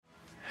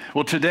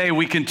Well, today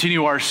we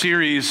continue our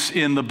series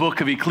in the book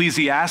of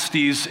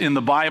Ecclesiastes in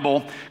the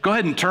Bible. Go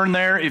ahead and turn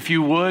there, if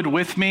you would,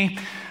 with me.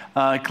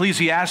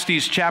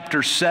 Ecclesiastes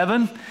chapter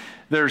 7.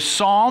 There's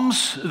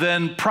Psalms,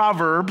 then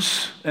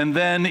Proverbs, and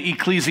then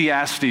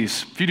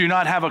Ecclesiastes. If you do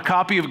not have a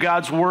copy of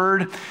God's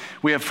Word,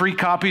 we have free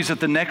copies at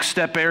the Next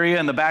Step area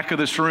in the back of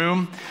this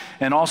room,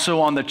 and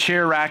also on the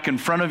chair rack in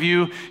front of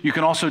you. You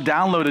can also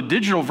download a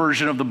digital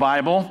version of the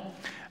Bible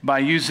by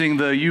using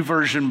the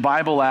YouVersion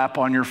Bible app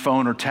on your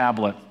phone or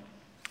tablet.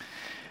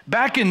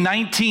 Back in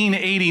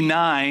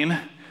 1989,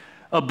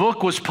 a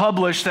book was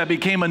published that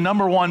became a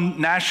 #1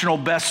 national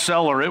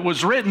bestseller. It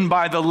was written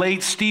by the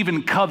late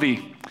Stephen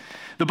Covey.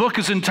 The book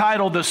is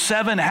entitled The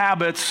 7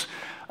 Habits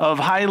of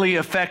Highly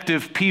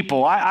Effective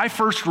People. I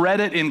first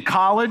read it in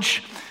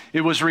college.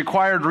 It was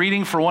required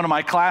reading for one of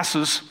my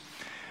classes.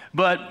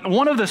 But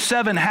one of the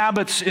 7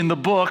 habits in the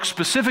book,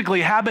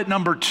 specifically habit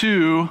number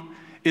 2,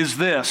 is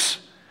this: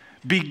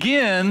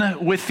 begin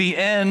with the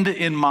end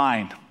in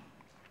mind.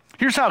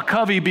 Here's how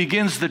Covey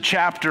begins the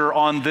chapter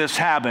on this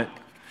habit.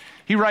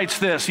 He writes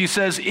this. He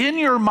says, "In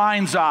your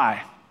mind's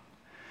eye,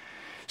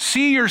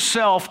 see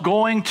yourself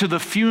going to the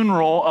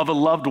funeral of a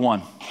loved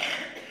one.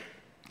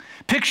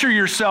 Picture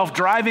yourself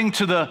driving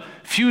to the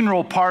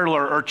funeral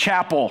parlor or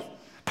chapel,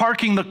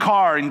 parking the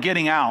car and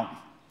getting out.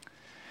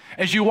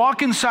 As you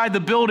walk inside the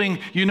building,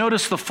 you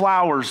notice the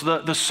flowers,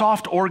 the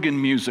soft organ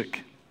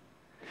music.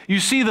 You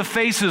see the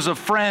faces of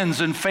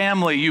friends and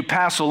family you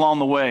pass along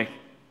the way.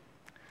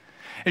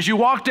 As you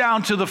walk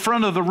down to the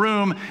front of the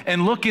room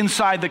and look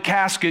inside the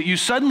casket, you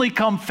suddenly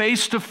come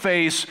face to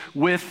face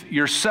with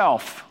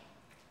yourself.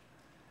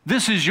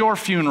 This is your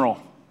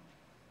funeral,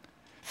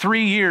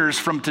 3 years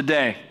from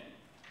today.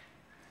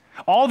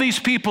 All these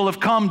people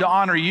have come to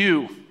honor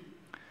you,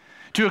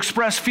 to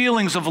express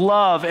feelings of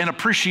love and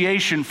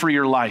appreciation for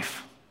your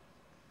life."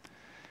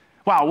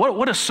 Wow,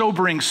 what a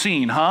sobering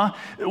scene, huh?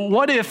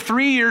 What if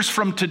 3 years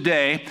from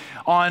today,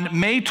 on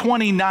May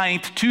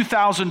 29th,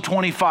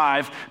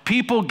 2025,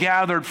 people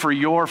gathered for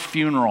your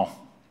funeral?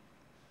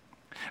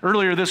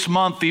 Earlier this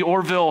month, the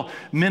Orville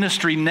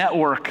Ministry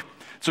Network,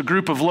 it's a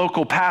group of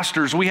local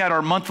pastors, we had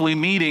our monthly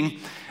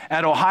meeting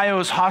at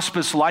Ohio's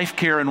Hospice Life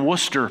Care in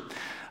Worcester.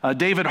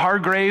 David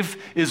Hargrave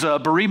is a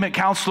bereavement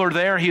counselor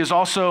there. He is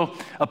also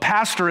a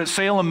pastor at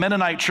Salem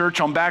Mennonite Church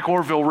on Back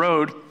Orville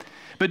Road.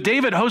 But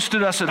David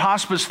hosted us at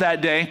hospice that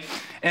day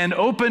and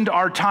opened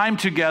our time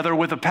together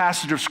with a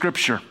passage of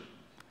Scripture.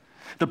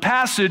 The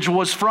passage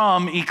was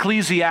from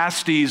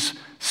Ecclesiastes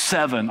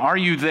 7. Are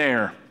you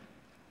there?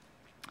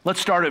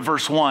 Let's start at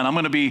verse 1. I'm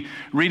going to be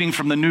reading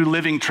from the New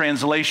Living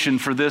Translation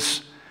for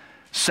this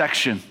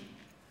section.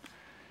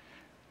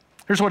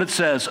 Here's what it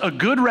says: "A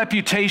good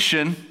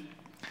reputation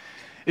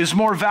is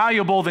more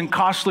valuable than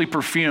costly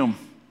perfume,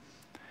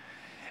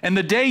 and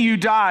the day you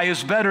die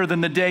is better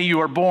than the day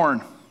you are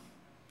born.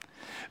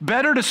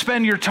 Better to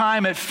spend your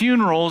time at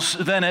funerals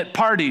than at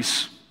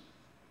parties.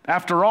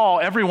 After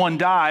all, everyone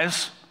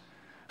dies,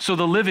 so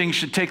the living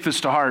should take this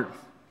to heart.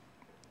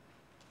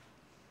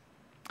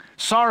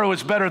 Sorrow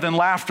is better than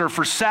laughter,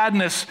 for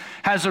sadness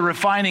has a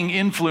refining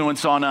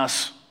influence on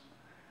us.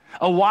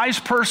 A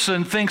wise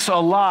person thinks a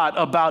lot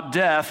about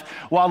death,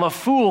 while a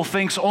fool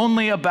thinks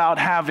only about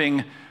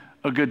having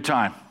a good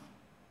time."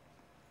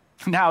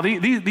 Now,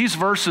 these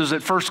verses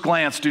at first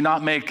glance do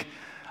not make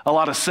a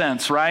lot of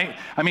sense, right?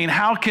 I mean,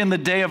 how can the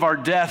day of our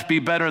death be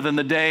better than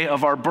the day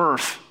of our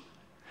birth?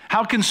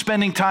 How can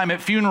spending time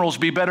at funerals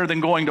be better than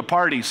going to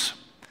parties?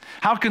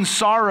 How can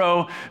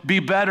sorrow be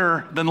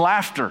better than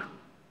laughter?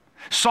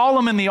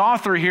 Solomon, the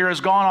author here,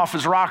 has gone off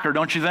his rocker,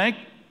 don't you think?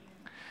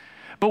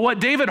 But what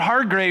David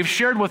Hargrave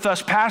shared with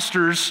us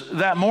pastors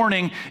that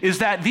morning is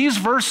that these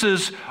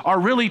verses are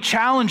really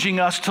challenging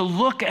us to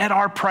look at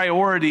our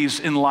priorities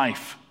in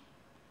life.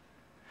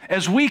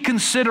 As we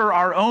consider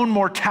our own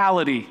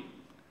mortality,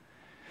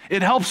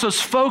 it helps us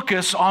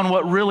focus on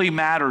what really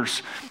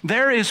matters.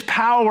 There is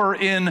power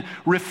in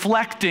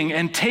reflecting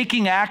and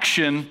taking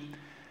action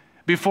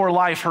before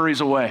life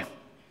hurries away.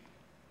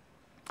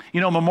 You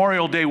know,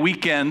 Memorial Day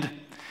weekend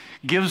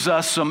gives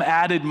us some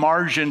added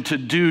margin to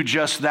do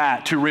just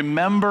that, to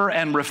remember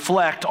and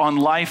reflect on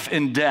life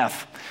and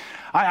death.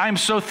 I'm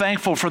so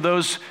thankful for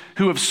those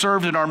who have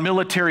served in our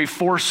military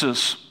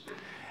forces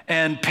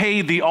and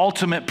paid the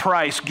ultimate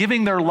price,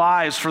 giving their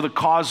lives for the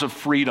cause of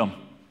freedom.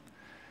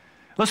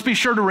 Let's be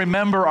sure to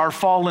remember our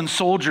fallen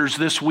soldiers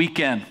this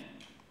weekend.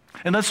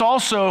 And let's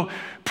also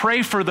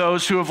pray for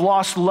those who have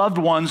lost loved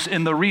ones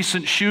in the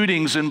recent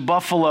shootings in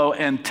Buffalo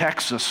and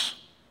Texas.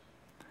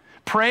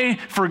 Pray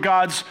for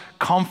God's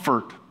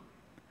comfort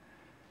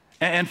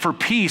and for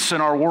peace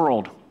in our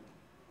world.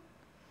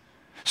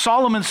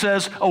 Solomon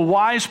says a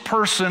wise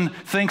person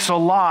thinks a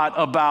lot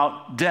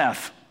about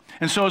death.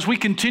 And so as we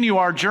continue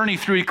our journey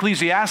through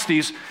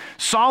Ecclesiastes,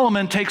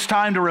 Solomon takes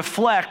time to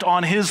reflect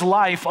on his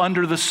life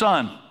under the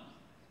sun.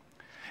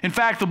 In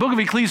fact, the book of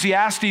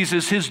Ecclesiastes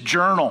is his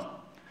journal.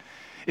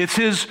 It's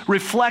his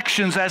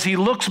reflections as he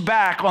looks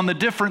back on the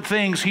different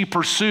things he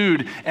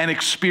pursued and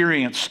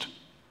experienced.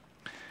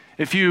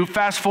 If you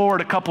fast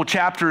forward a couple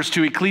chapters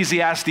to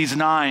Ecclesiastes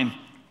 9,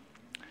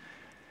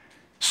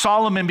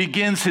 Solomon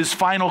begins his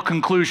final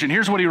conclusion.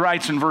 Here's what he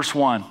writes in verse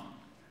 1.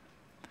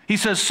 He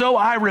says, "So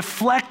I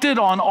reflected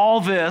on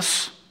all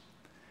this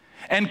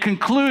and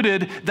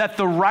concluded that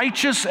the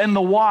righteous and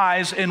the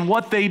wise in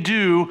what they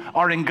do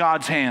are in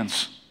God's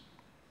hands."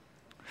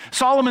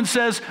 Solomon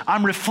says,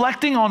 I'm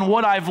reflecting on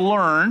what I've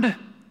learned,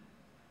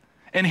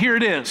 and here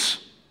it is.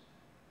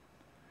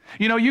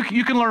 You know,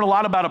 you can learn a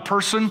lot about a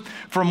person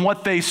from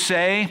what they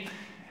say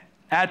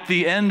at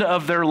the end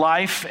of their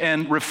life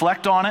and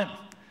reflect on it.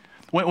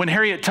 When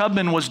Harriet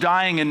Tubman was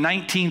dying in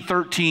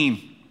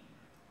 1913,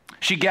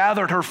 she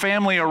gathered her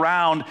family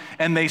around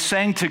and they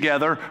sang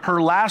together. Her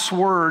last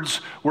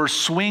words were,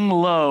 "Swing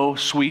low,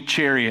 sweet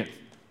chariot."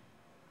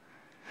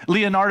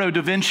 Leonardo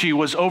da Vinci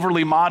was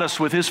overly modest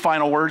with his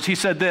final words. He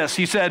said this,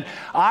 he said,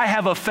 "I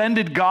have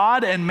offended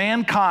God and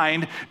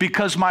mankind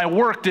because my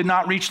work did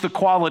not reach the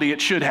quality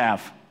it should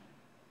have."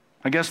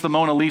 I guess the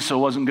Mona Lisa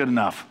wasn't good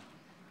enough.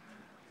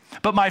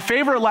 But my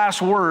favorite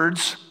last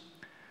words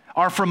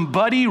are from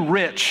Buddy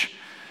Rich.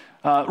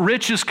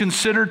 Rich is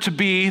considered to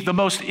be the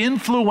most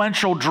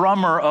influential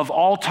drummer of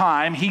all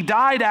time. He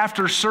died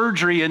after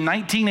surgery in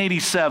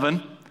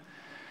 1987.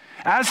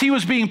 As he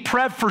was being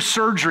prepped for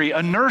surgery,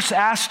 a nurse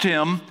asked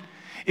him,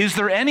 "Is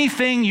there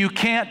anything you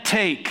can't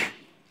take?"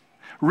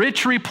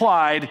 Rich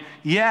replied,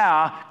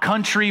 "Yeah,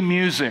 country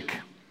music."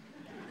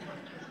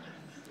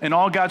 And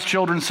all God's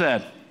children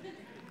said,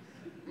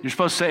 you're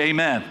supposed to say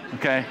amen,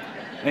 okay?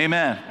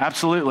 Amen,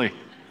 absolutely.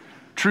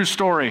 True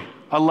story,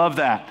 I love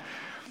that.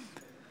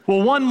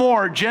 Well, one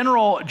more,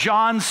 General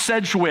John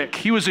Sedgwick.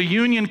 He was a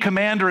Union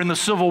commander in the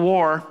Civil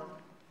War,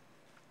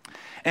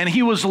 and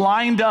he was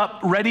lined up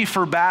ready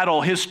for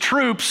battle. His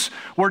troops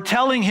were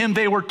telling him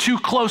they were too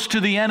close to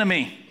the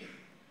enemy.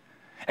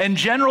 And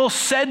General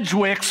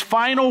Sedgwick's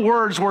final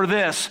words were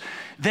this: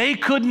 "They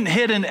couldn't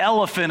hit an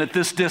elephant at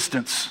this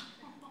distance."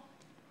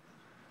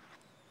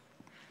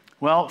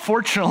 Well,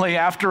 fortunately,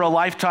 after a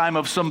lifetime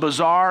of some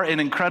bizarre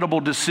and incredible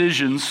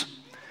decisions,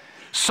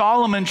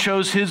 Solomon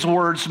chose his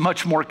words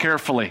much more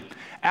carefully.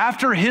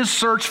 After his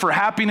search for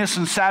happiness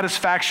and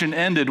satisfaction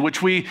ended,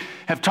 which we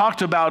have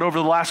talked about over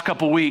the last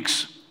couple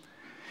weeks,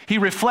 he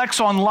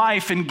reflects on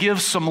life and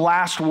gives some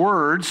last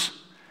words,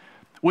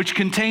 which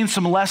contain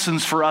some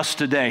lessons for us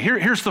today.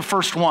 Here's the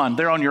first one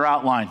there on your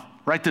outline.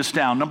 Write this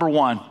down. Number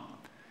one.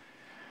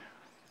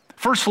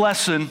 First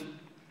lesson,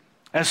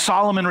 as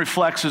Solomon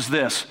reflects, is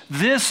this: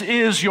 this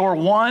is your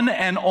one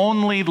and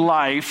only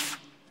life.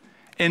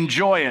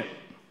 Enjoy it.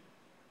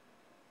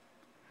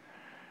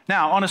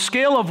 Now, on a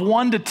scale of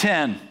 1 to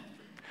 10,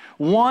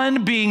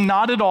 1 being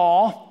not at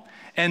all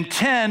and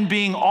 10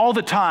 being all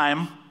the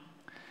time,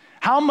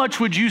 how much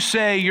would you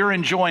say you're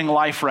enjoying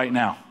life right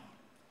now?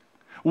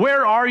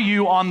 Where are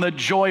you on the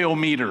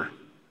joy-o-meter?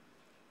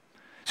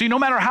 See, no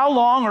matter how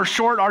long or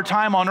short our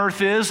time on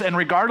earth is, and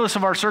regardless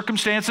of our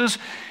circumstances,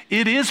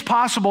 it is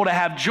possible to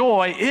have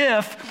joy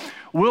if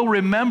we'll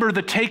remember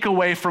the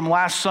takeaway from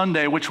last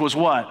Sunday, which was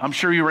what? I'm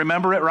sure you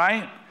remember it,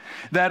 right?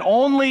 That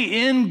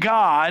only in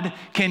God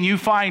can you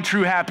find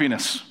true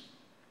happiness.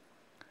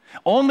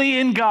 Only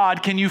in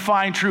God can you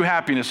find true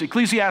happiness.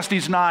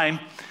 Ecclesiastes 9,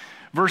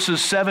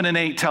 verses 7 and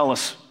 8 tell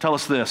us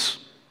this.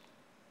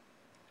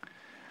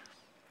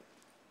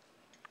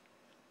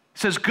 It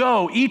says,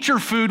 "Go, eat your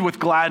food with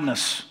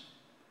gladness."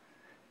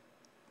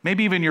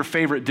 Maybe even your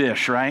favorite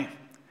dish, right?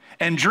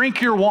 "And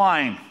drink your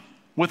wine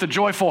with a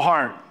joyful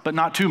heart, but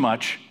not too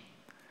much.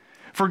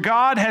 For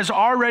God has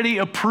already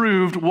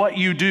approved what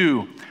you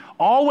do.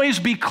 Always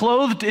be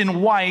clothed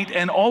in white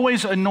and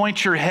always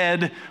anoint your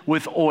head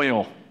with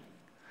oil."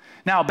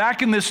 Now,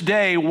 back in this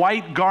day,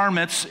 white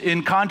garments,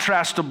 in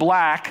contrast to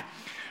black,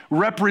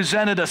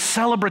 represented a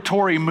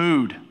celebratory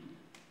mood.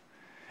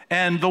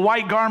 And the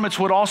white garments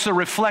would also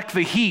reflect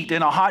the heat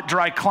in a hot,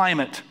 dry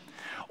climate.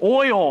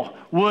 Oil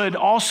would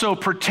also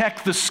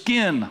protect the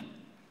skin.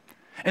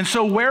 And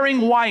so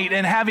wearing white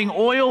and having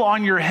oil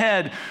on your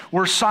head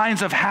were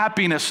signs of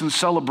happiness and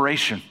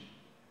celebration.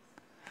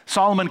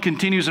 Solomon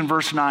continues in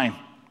verse 9.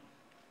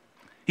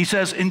 He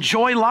says,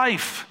 "Enjoy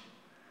life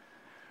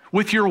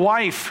with your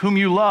wife whom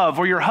you love,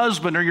 or your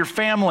husband, or your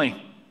family.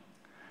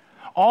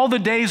 All the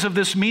days of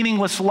this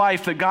meaningless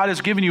life that God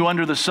has given you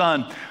under the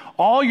sun,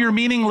 all your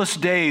meaningless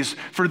days,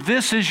 for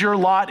this is your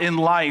lot in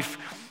life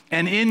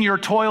and in your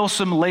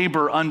toilsome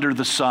labor under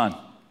the sun."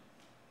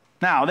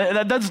 Now,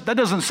 that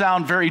doesn't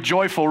sound very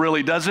joyful,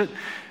 really, does it?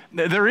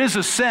 There is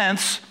a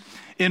sense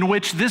in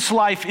which this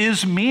life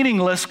is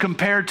meaningless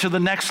compared to the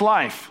next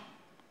life.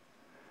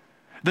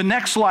 The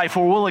next life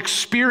where we'll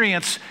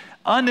experience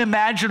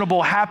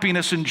unimaginable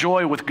happiness and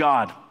joy with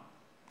God.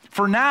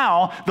 For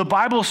now, the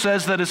Bible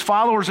says that as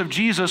followers of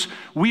Jesus,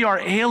 we are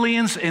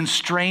aliens and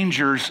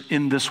strangers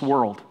in this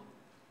world.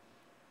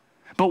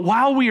 But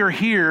while we are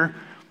here,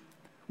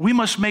 we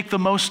must make the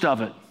most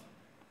of it,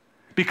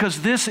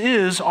 because this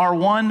is our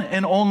one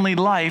and only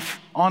life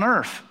on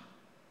earth.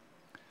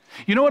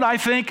 You know what I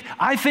think?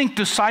 I think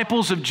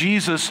disciples of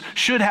Jesus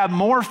should have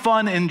more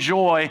fun and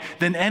joy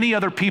than any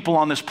other people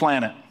on this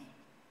planet.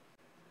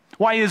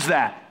 Why is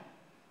that?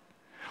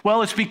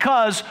 Well, it's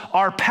because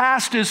our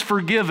past is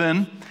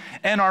forgiven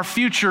and our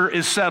future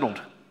is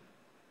settled.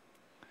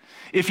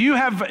 If you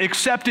have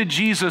accepted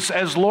Jesus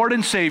as Lord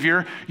and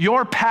Savior,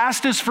 your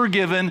past is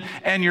forgiven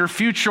and your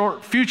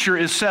future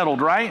is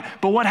settled, right?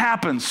 But what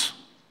happens?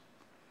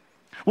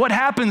 What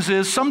happens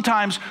is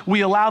sometimes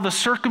we allow the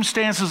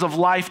circumstances of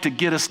life to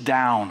get us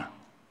down.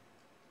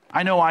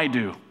 I know I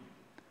do.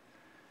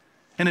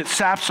 And it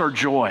saps our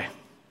joy.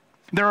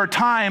 There are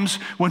times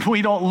when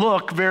we don't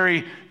look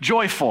very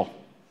joyful.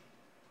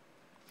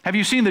 Have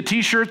you seen the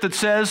t-shirt that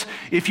says,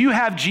 if you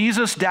have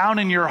Jesus down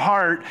in your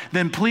heart,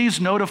 then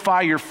please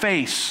notify your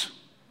face?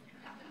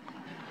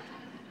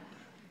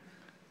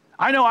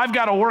 I know I've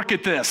got to work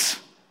at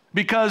this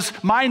because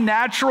my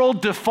natural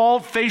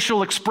default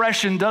facial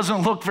expression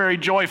doesn't look very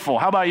joyful.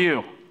 How about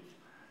you?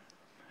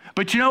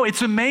 But you know,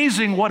 it's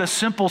amazing what a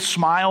simple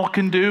smile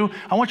can do.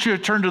 I want you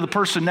to turn to the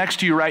person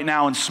next to you right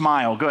now and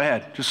smile. Go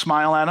ahead. Just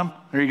smile at them.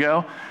 There you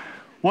go.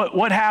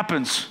 What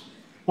happens?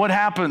 What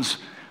happens?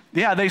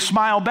 Yeah, they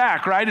smile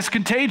back, right? It's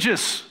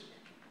contagious.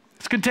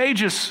 It's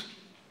contagious.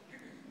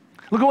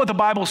 Look at what the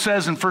Bible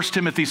says in 1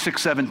 Timothy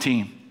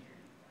 6:17.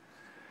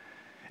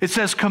 It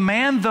says,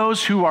 command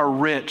those who are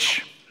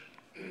rich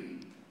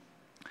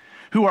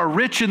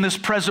in this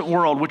present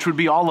world, which would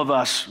be all of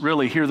us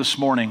really here this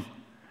morning,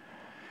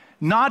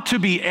 not to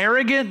be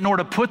arrogant nor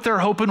to put their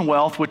hope in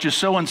wealth, which is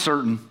so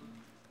uncertain,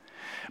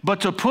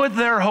 but to put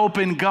their hope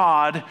in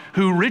God,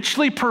 who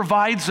richly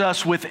provides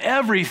us with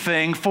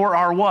everything for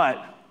our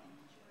what?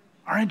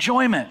 Our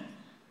enjoyment.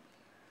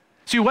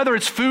 See, whether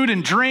it's food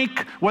and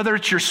drink, whether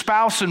it's your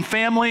spouse and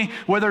family,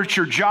 whether it's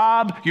your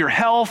job, your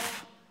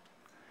health,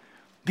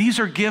 these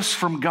are gifts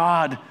from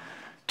God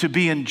to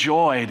be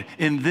enjoyed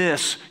in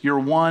this, your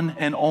one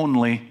and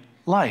only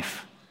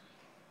life.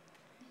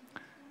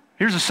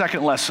 Here's a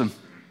second lesson.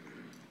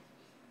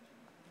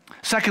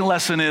 Second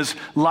lesson is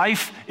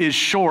life is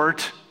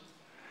short,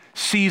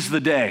 seize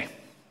the day.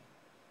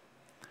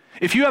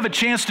 If you have a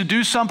chance to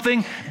do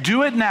something,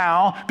 do it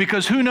now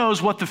because who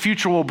knows what the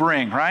future will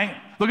bring, right?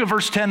 Look at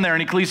verse 10 there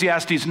in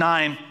Ecclesiastes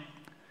 9.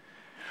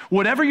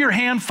 Whatever your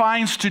hand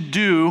finds to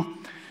do,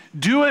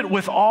 do it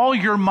with all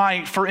your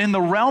might, for in the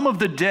realm of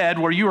the dead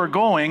where you are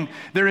going,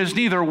 there is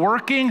neither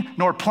working,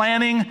 nor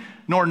planning,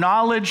 nor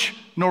knowledge,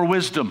 nor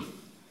wisdom.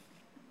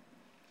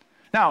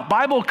 Now,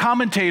 Bible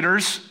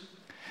commentators,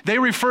 they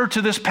refer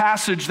to this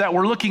passage that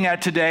we're looking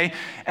at today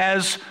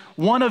as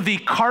one of the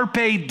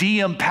carpe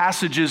diem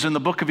passages in the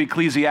book of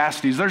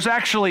Ecclesiastes. There's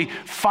actually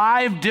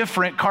 5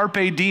 different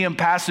carpe diem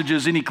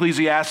passages in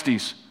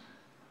Ecclesiastes.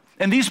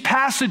 And these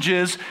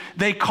passages,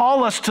 they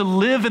call us to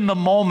live in the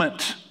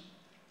moment,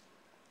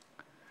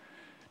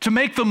 to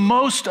make the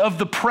most of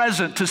the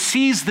present, to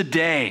seize the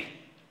day.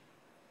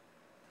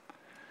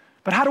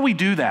 But how do we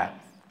do that?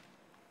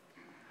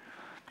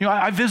 You know,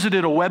 I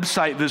visited a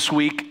website this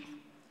week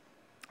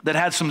that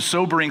had some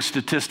sobering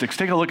statistics.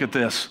 Take a look at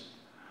this.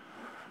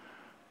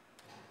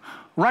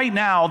 Right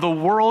now, the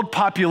world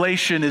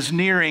population is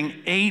nearing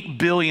 8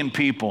 billion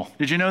people.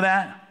 Did you know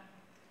that?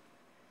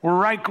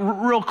 We're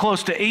real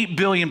close to 8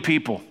 billion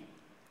people.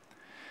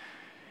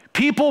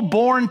 People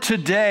born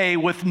today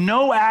with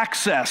no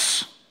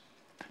access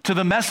to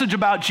the message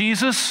about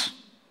Jesus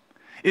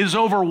is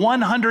over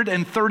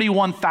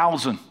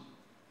 131,000.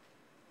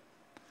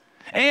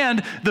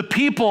 And the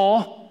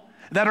people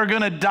that are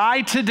going to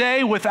die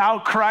today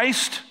without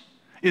Christ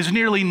is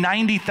nearly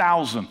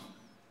 90,000.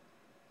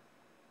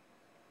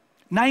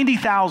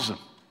 90,000.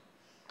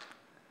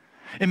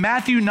 In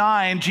Matthew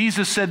 9,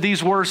 Jesus said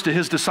these words to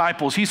his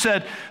disciples. He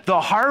said,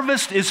 the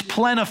harvest is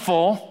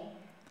plentiful,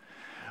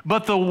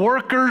 but the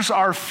workers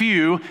are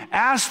few.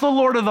 Ask the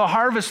Lord of the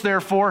harvest,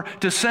 therefore,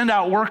 to send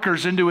out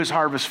workers into his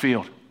harvest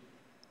field.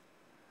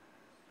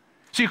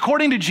 See,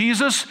 according to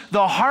Jesus,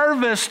 the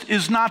harvest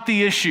is not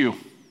the issue.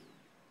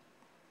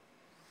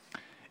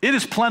 It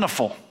is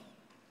plentiful.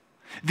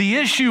 The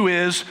issue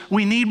is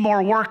we need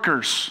more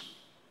workers.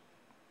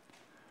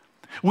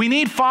 We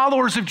need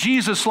followers of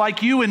Jesus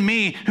like you and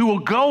me who will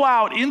go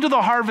out into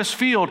the harvest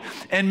field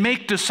and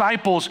make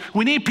disciples.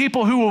 We need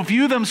people who will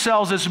view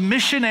themselves as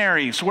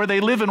missionaries where they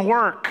live and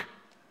work,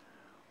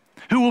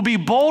 who will be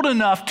bold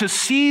enough to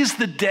seize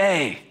the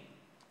day,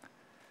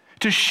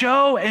 to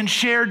show and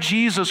share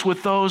Jesus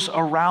with those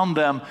around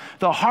them.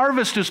 The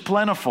harvest is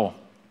plentiful,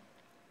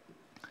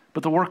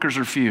 but the workers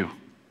are few.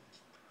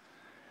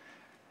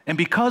 And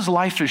because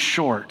life is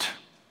short,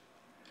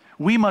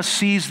 we must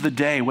seize the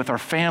day with our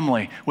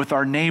family, with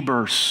our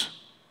neighbors,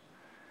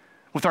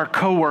 with our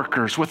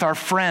coworkers, with our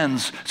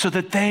friends, so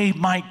that they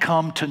might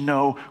come to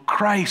know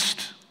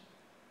Christ.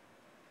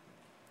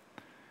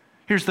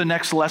 Here's the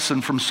next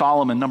lesson from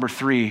Solomon, number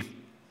 3.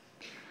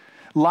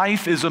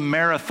 Life is a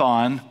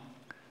marathon.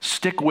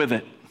 Stick with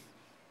it.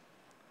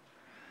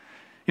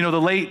 You know,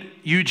 the late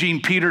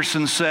Eugene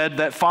Peterson said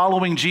that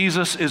following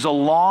Jesus is a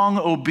long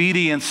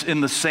obedience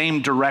in the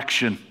same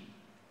direction.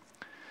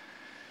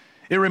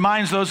 It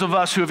reminds those of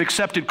us who have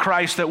accepted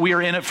Christ that we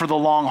are in it for the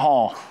long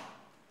haul,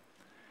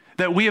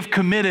 that we have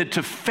committed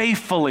to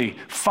faithfully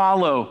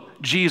follow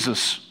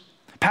Jesus.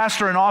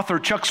 Pastor and author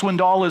Chuck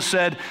Swindoll has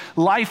said,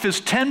 life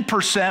is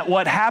 10%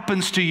 what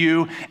happens to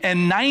you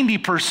and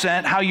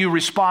 90% how you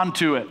respond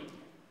to it.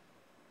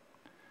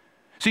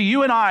 See,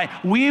 you and I,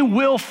 we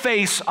will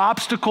face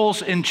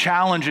obstacles and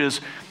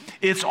challenges.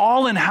 It's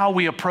all in how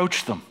we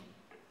approach them.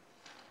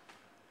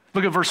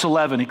 Look at verse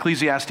 11,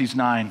 Ecclesiastes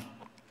 9.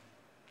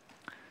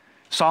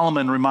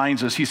 Solomon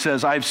reminds us, he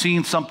says, I've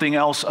seen something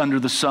else under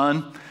the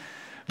sun.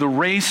 The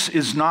race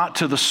is not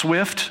to the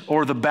swift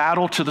or the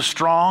battle to the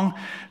strong,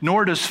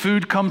 nor does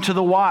food come to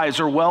the wise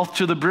or wealth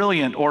to the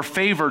brilliant or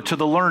favor to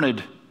the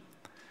learned.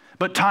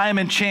 But time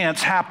and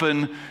chance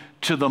happen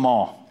to them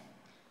all.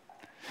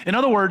 In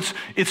other words,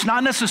 it's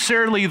not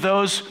necessarily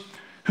those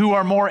who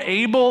are more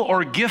able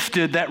or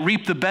gifted that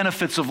reap the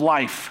benefits of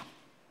life.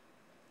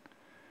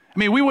 I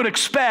mean, we would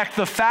expect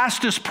the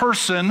fastest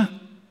person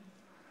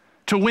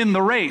to win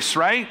the race,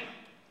 right?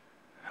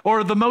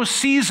 Or the most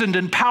seasoned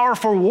and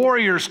powerful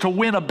warriors to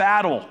win a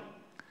battle,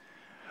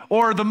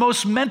 or the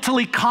most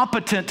mentally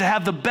competent to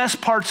have the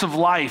best parts of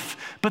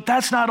life. But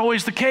that's not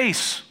always the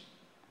case.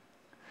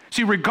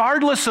 See,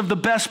 regardless of the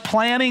best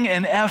planning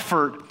and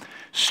effort,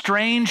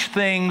 strange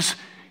things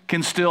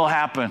can still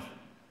happen.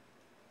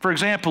 For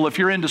example, if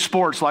you're into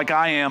sports like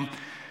I am,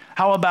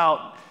 how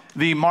about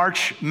the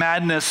March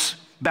Madness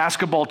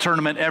basketball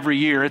tournament every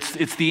year?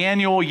 It's the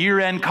annual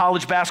year-end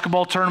college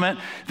basketball tournament.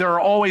 There are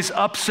always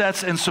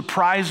upsets and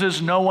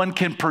surprises no one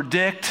can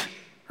predict,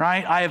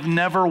 right? I have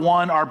never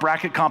won our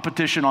bracket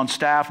competition on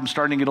staff. I'm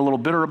starting to get a little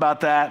bitter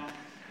about that.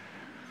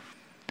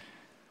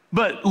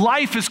 But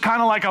life is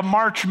kind of like a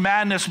March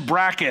Madness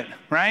bracket,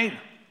 right?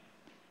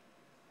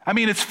 I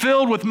mean, it's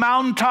filled with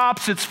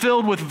mountaintops, it's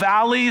filled with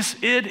valleys.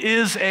 It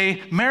is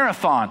a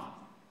marathon.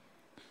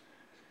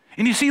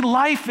 And you see,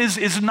 life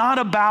is not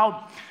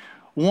about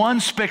one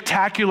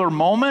spectacular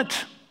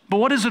moment, but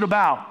what is it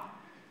about?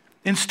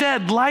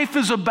 Instead, life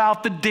is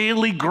about the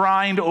daily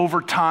grind over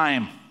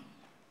time.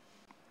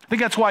 I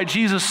think that's why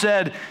Jesus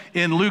said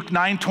in Luke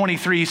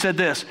 9:23, he said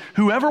this,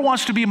 whoever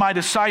wants to be my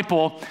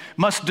disciple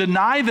must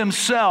deny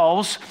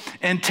themselves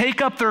and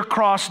take up their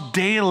cross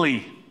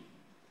daily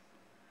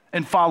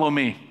and follow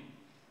me.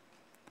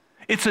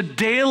 It's a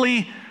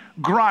daily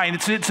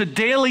grind. It's a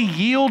daily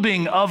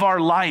yielding of our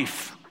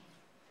life.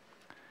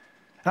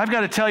 And I've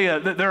got to tell you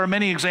that there are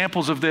many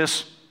examples of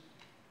this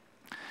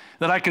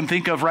that I can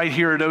think of right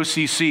here at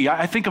OCC.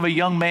 I think of a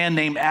young man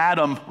named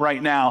Adam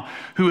right now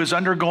who is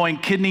undergoing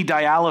kidney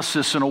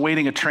dialysis and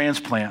awaiting a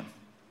transplant.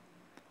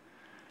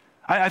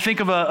 I think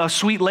of a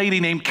sweet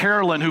lady named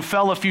Carolyn who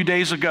fell a few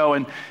days ago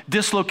and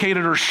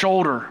dislocated her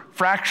shoulder,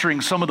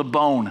 fracturing some of the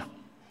bone.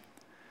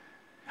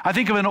 I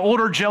think of an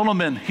older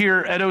gentleman here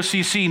at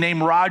OCC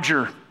named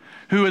Roger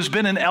who has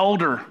been an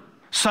elder,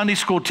 Sunday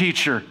school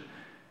teacher,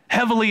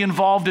 heavily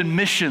involved in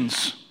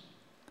missions.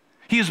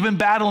 He has been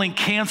battling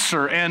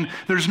cancer, and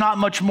there's not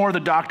much more the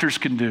doctors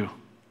can do.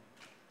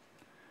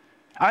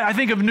 I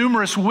think of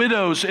numerous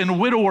widows and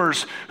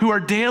widowers who are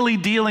daily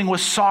dealing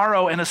with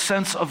sorrow and a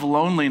sense of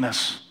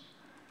loneliness.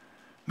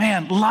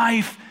 Man,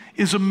 life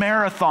is a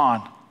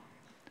marathon.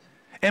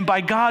 And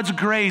by God's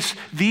grace,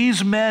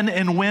 these men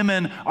and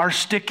women are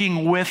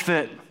sticking with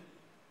it.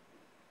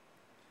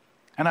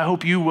 And I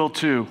hope you will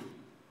too.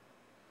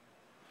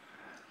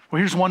 Well,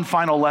 here's one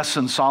final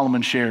lesson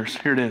Solomon shares.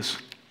 Here it is.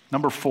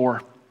 Number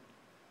 4.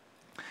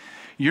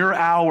 Your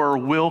hour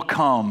will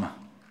come.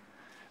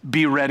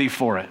 Be ready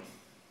for it.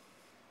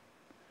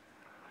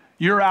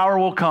 Your hour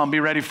will come. Be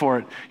ready for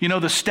it. You know,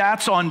 the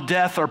stats on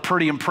death are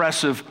pretty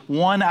impressive.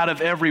 1 out of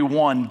every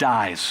 1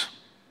 dies.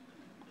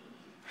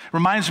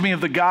 Reminds me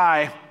of the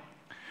guy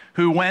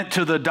who went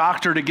to the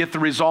doctor to get the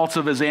results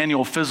of his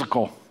annual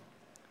physical.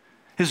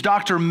 His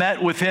doctor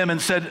met with him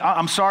and said,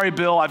 I'm sorry,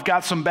 Bill, I've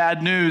got some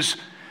bad news.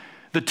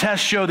 The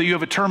tests show that you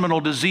have a terminal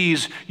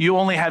disease. You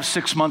only have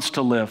 6 months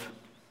to live.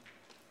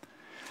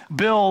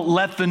 Bill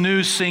let the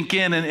news sink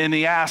in and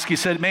he asked, he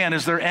said, man,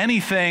 is there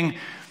anything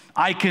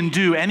I can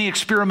do? Any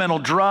experimental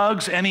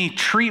drugs, any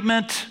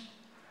treatment?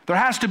 There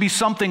has to be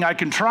something I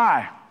can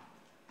try.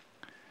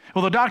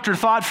 Well, the doctor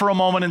thought for a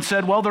moment and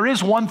said, well, there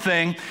is one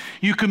thing.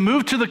 You can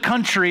move to the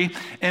country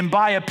and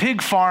buy a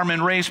pig farm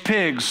and raise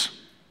pigs.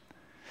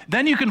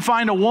 Then you can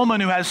find a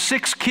woman who has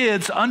 6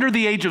 kids under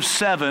the age of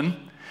 7,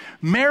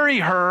 marry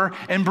her,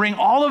 and bring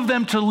all of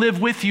them to live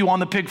with you on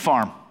the pig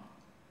farm.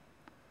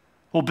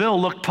 Well,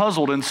 Bill looked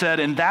puzzled and said,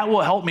 and that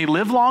will help me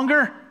live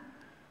longer?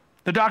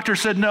 The doctor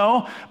said,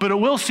 no, but it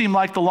will seem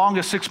like the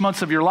longest 6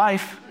 months of your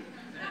life.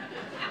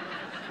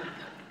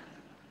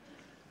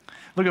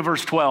 Look at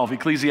verse 12,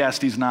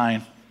 Ecclesiastes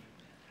 9.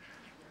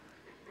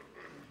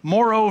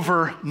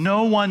 Moreover,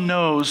 no one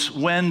knows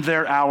when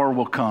their hour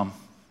will come.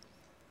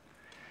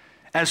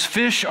 As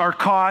fish are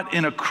caught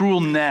in a cruel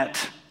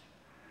net,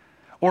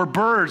 or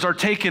birds are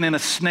taken in a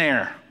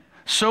snare,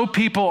 so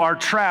people are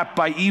trapped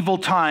by evil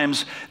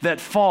times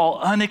that fall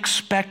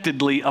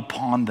unexpectedly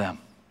upon them.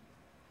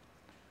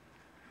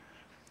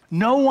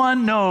 No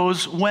one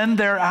knows when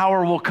their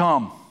hour will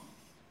come,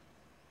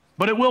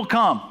 but it will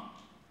come.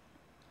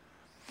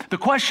 The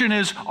question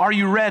is, are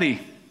you ready?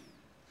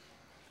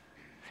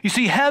 You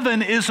see,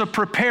 heaven is a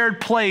prepared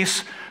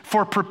place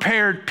for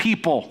prepared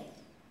people.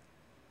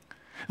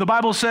 The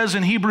Bible says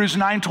in Hebrews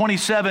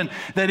 9:27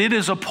 that it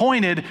is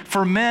appointed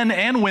for men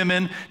and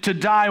women to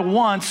die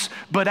once,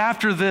 but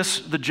after this,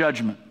 the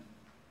judgment.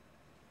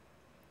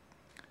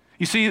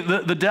 You see,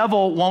 the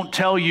devil won't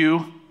tell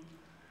you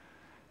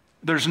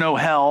there's no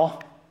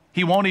hell.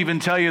 He won't even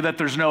tell you that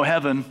there's no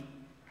heaven,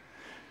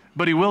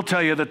 but he will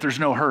tell you that there's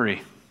no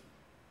hurry.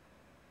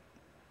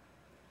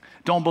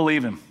 Don't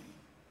believe him.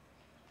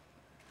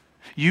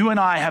 You and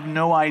I have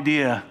no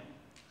idea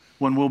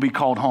when we'll be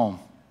called home.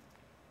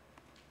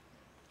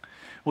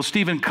 Well,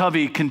 Stephen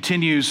Covey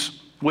continues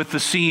with the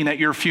scene at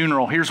your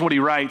funeral. Here's what he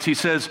writes. He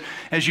says,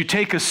 as you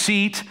take a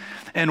seat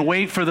and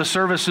wait for the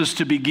services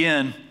to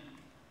begin,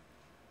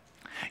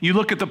 you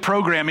look at the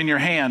program in your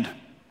hand.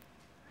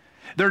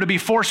 There are to be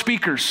 4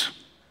 speakers.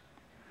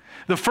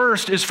 The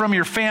first is from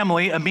your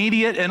family,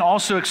 immediate and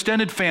also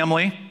extended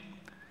family,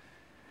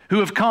 who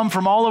have come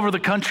from all over the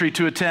country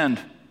to attend.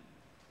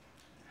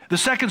 The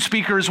second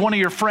speaker is one of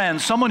your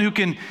friends, someone who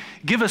can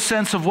give a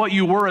sense of what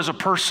you were as a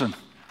person.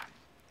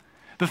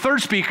 The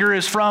third speaker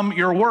is from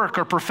your work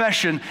or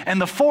profession, and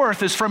the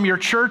fourth is from your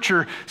church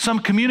or some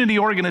community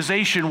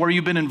organization where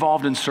you've been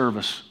involved in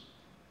service.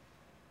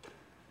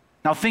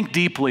 Now think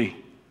deeply,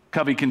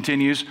 Covey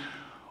continues.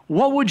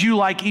 What would you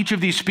like each of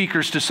these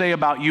speakers to say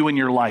about you in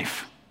your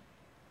life?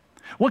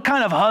 What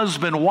kind of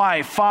husband,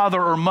 wife,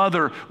 father, or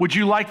mother would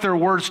you like their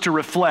words to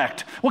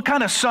reflect? What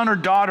kind of son or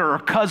daughter or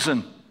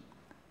cousin?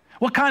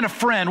 What kind of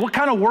friend? What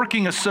kind of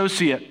working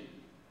associate?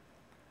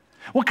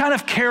 What kind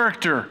of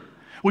character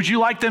would you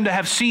like them to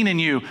have seen in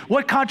you?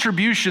 What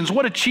contributions,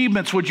 what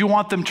achievements would you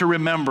want them to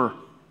remember?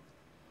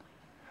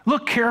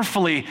 Look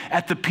carefully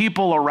at the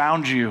people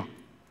around you.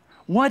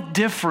 What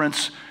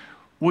difference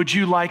would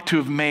you like to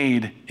have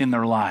made in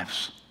their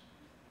lives?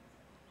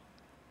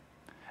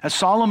 As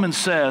Solomon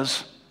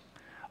says,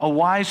 a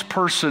wise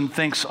person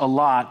thinks a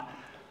lot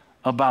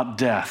about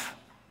death.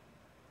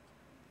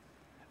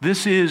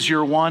 This is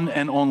your one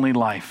and only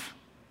life.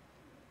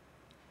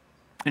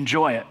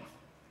 Enjoy it.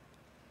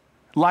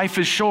 Life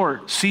is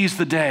short. Seize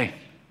the day.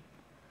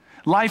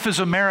 Life is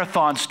a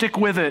marathon. Stick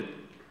with it.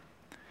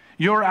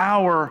 Your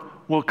hour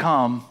will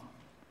come.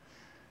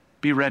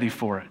 Be ready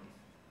for it.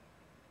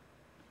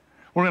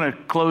 We're going to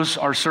close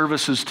our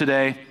services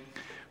today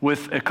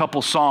with a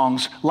couple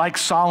songs. Like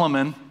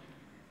Solomon,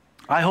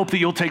 I hope that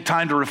you'll take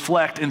time to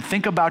reflect and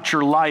think about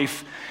your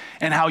life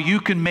and how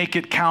you can make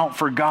it count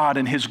for God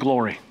and His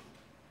glory.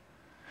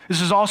 This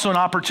is also an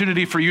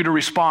opportunity for you to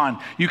respond.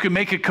 You can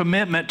make a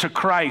commitment to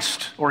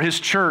Christ or His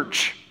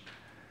church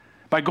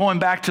by going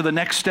back to the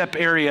Next Step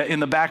area in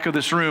the back of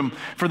this room.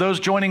 For those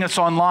joining us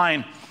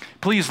online,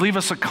 please leave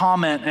us a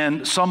comment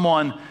and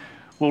someone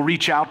will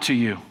reach out to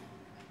you.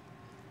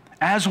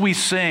 As we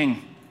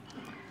sing,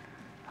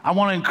 I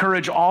want to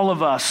encourage all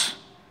of us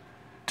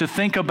to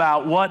think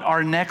about what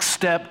our next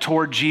step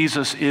toward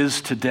Jesus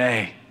is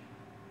today.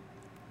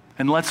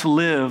 And let's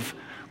live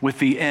with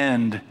the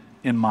end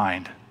in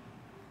mind.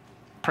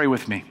 Pray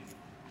with me.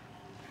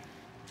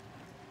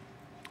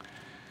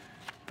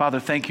 Father,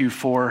 thank you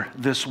for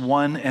this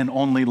one and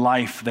only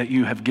life that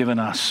you have given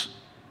us.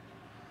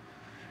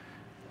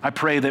 I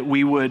pray that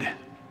we would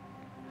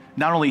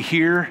not only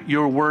hear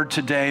your word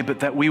today,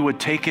 but that we would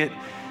take it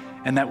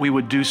and that we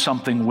would do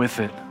something with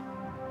it.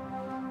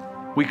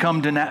 We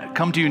come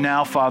to you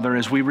now, Father,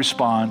 as we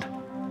respond,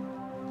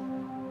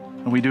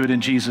 and we do it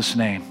in Jesus'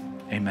 name.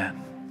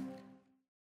 Amen.